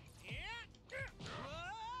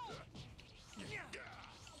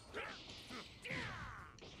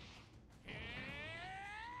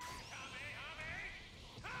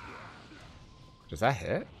 Does that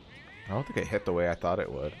hit? I don't think it hit the way I thought it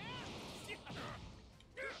would.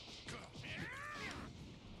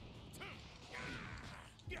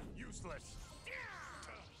 Useless.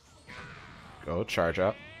 Go, charge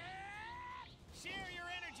up. Share your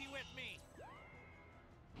energy with me.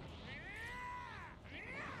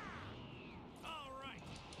 All right,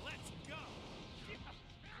 let's go.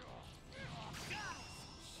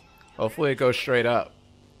 Hopefully it goes straight up.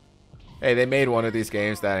 Hey, they made one of these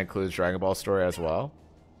games that includes Dragon Ball story as well.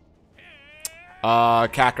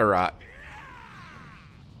 Kakarot.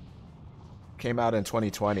 Came out in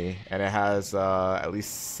 2020, and it has at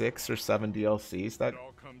least 6 or 7 DLCs that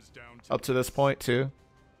up to this point too.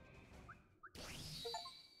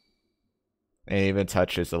 And it even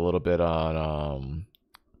touches a little bit on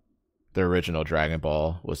the original Dragon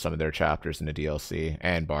Ball with some of their chapters in the DLC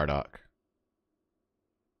and Bardock.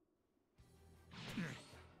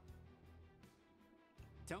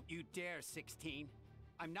 Don't you dare, 16.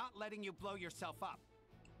 I'm not letting you blow yourself up.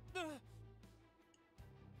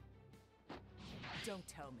 Don't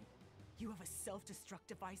tell me. You have a self-destruct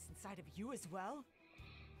device inside of you as well?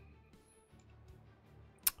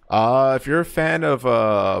 If you're a fan of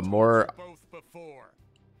more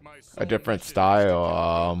a different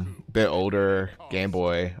style, bit older Game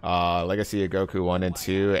Boy, Legacy of Goku 1 and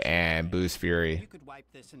 2 and Boo's Fury. You could wipe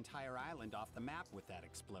this entire island off the map with that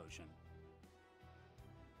explosion.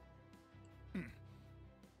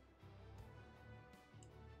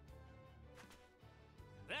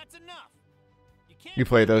 That's enough. You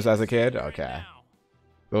played those as a kid? Okay.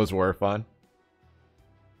 Those were fun.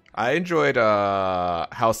 I enjoyed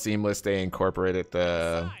how seamless they incorporated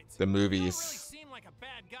the movies. Seem like a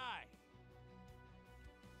bad guy.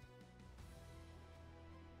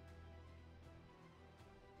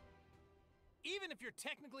 Even if you're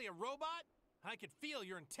technically a robot, I could feel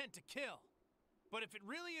your intent to kill. But if it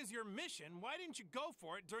really is your mission, why didn't you go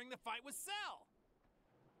for it during the fight with Cell?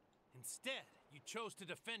 Instead, you chose to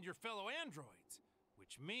defend your fellow androids,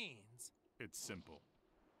 which means... It's simple.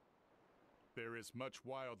 There is much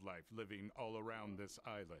wildlife living all around this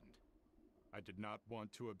island. I did not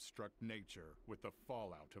want to obstruct nature with the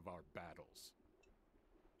fallout of our battles.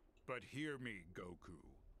 But hear me, Goku.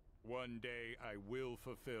 One day I will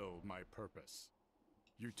fulfill my purpose.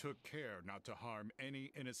 You took care not to harm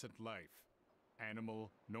any innocent life,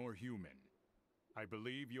 animal nor human. I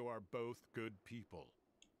believe you are both good people.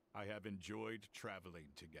 I have enjoyed traveling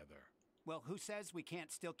together. Well, who says we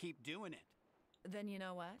can't still keep doing it? Then you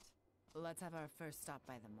know what? Let's have our first stop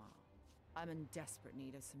by the mall. I'm in desperate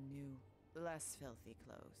need of some new, less filthy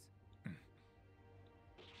clothes.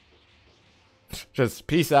 Just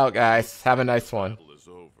peace out, guys. Have a nice one. Battle is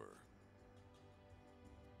over.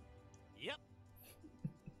 Yep.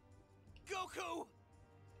 Goku!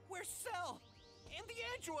 Where's Cell? And the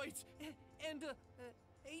androids? And,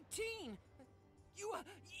 18?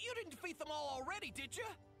 You didn't defeat them all already, did you?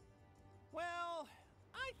 Well,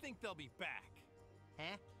 I think they'll be back.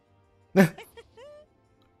 Huh?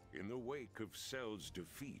 In the wake of Cell's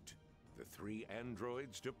defeat, the three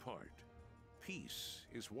androids depart. Peace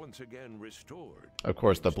is once again restored. Of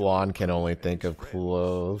course, the blonde can only think of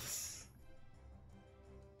clothes.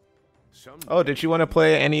 Oh, did you want to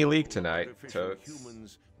play any League tonight, Totes?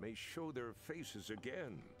 Humans may show their faces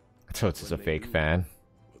again. Totes is a fake fan.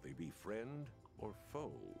 Will they be friend or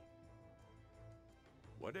foe?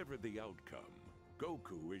 Whatever the outcome,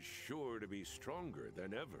 Goku is sure to be stronger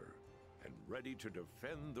than ever and ready to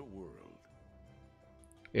defend the world.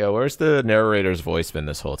 Yeah, where's the narrator's voice been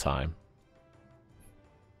this whole time?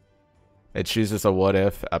 It chooses a what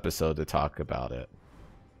if episode to talk about it.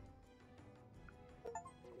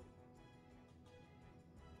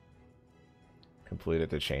 Completed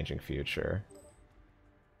the changing future.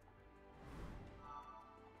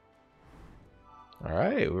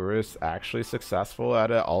 Alright, we were actually successful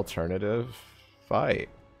at an alternative fight.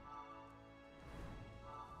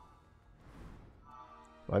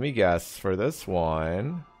 Let me guess, for this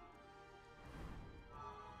one,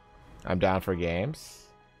 I'm down for games.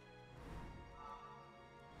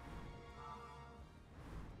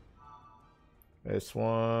 This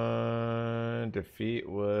one, defeat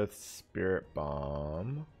with Spirit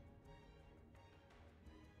Bomb.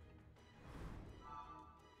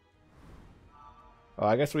 Oh,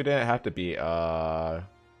 I guess we didn't have to beat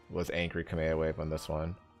was Angry Kamehameha Wave on this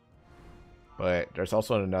one. But there's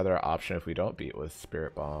also another option if we don't beat with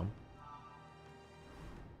Spirit Bomb.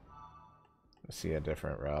 Let's see a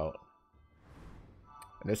different route.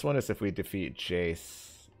 And this one is if we defeat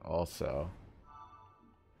Jace also.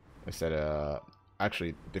 Instead of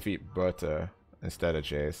actually defeat Berta instead of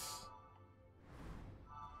Jace.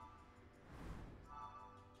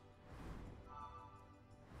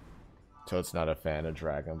 So it's not a fan of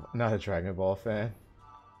not a Dragon Ball fan.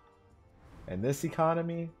 And this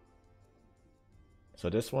economy. So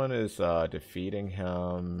this one is defeating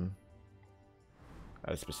him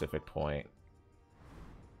at a specific point.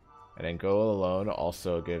 And then Go Alone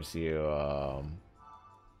also gives you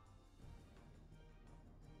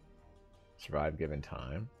survive given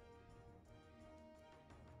time.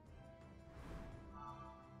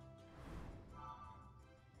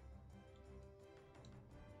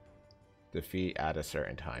 Defeat at a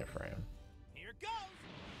certain time frame. Here goes.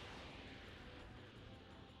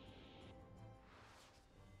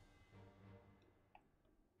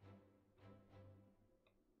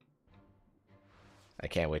 I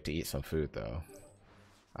can't wait to eat some food though.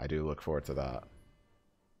 I do look forward to that.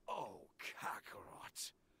 Oh,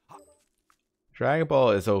 Kakarot. Dragon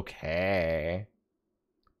Ball is okay.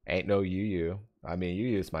 Ain't no Yu Yu. I mean, Yu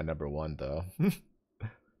Yu is my #1 though.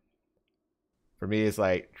 For me, it's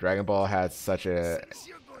like Dragon Ball had such a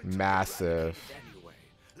massive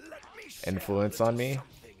influence on me,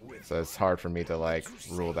 so it's hard for me to like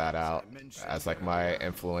rule that out as like my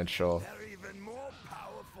influential.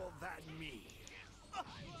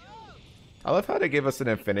 I love how they give us an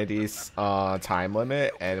infinities time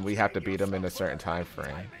limit, and we have to beat them in a certain time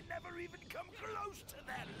frame.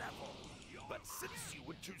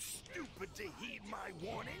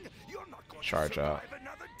 Charge up.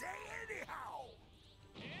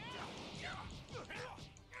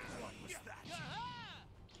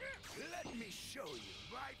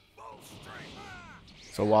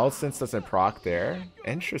 So Wild Sense doesn't proc there?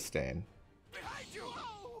 Interesting.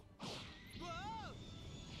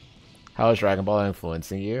 How is Dragon Ball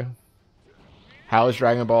influencing you? How is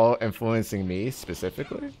Dragon Ball influencing me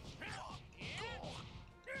specifically?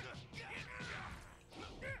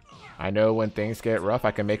 I know when things get rough,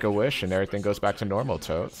 I can make a wish and everything goes back to normal,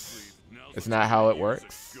 Totes. Isn't that how it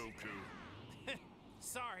works?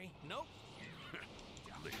 Sorry, nope.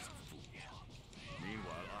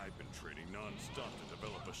 Meanwhile, I've been training non-stop to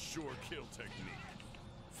develop a sure kill technique.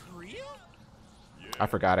 For real? Yeah. I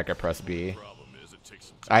forgot I could press B. Problem is, it takes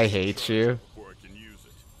some I hate you. before I can use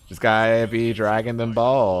it. Just gotta be dragging them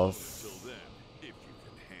balls. Until then, if you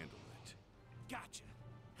can handle it. Gotcha.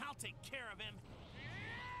 I'll take care of him.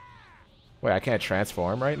 Wait, I can't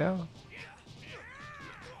transform right now?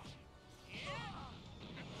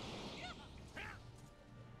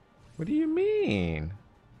 What do you mean?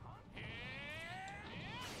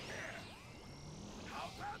 How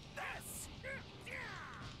about this?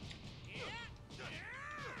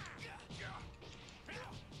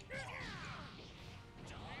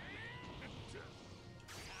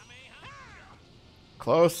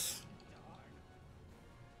 Close.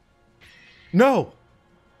 No!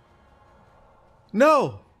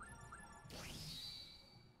 No!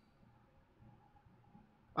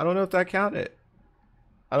 I don't know if that counted.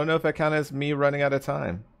 I don't know if that counted as me running out of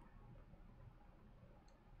time.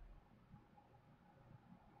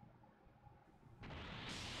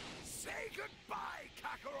 Say goodbye,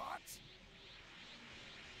 Kakarot.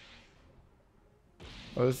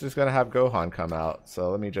 Well, this is gonna have Gohan come out, so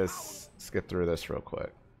let me just skip through this real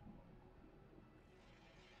quick.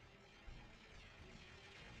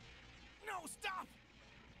 No, stop!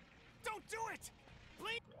 Don't do it!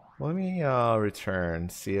 Please! Let me return,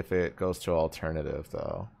 see if it goes to alternative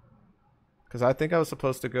though. Because I think I was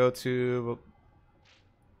supposed to go to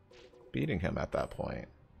beating him at that point.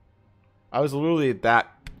 I was literally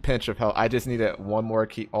that pinch of health. I just needed one more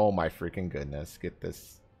key. Oh my freaking goodness. Get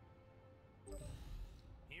this.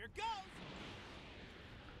 Here goes!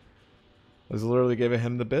 I was literally giving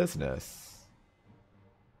him the business.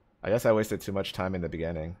 I guess I wasted too much time in the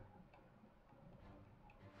beginning.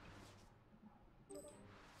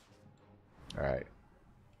 Alright.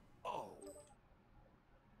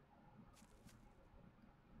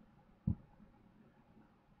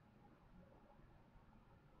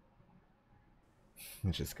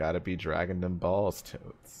 You just gotta be dragging them balls,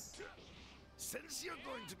 Totes. Since you're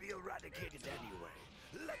going to be eradicated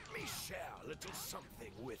anyway, let me share a little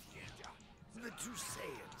something with you. The two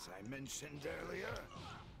Saiyans I mentioned earlier,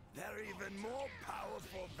 they're even more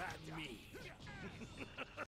powerful than me.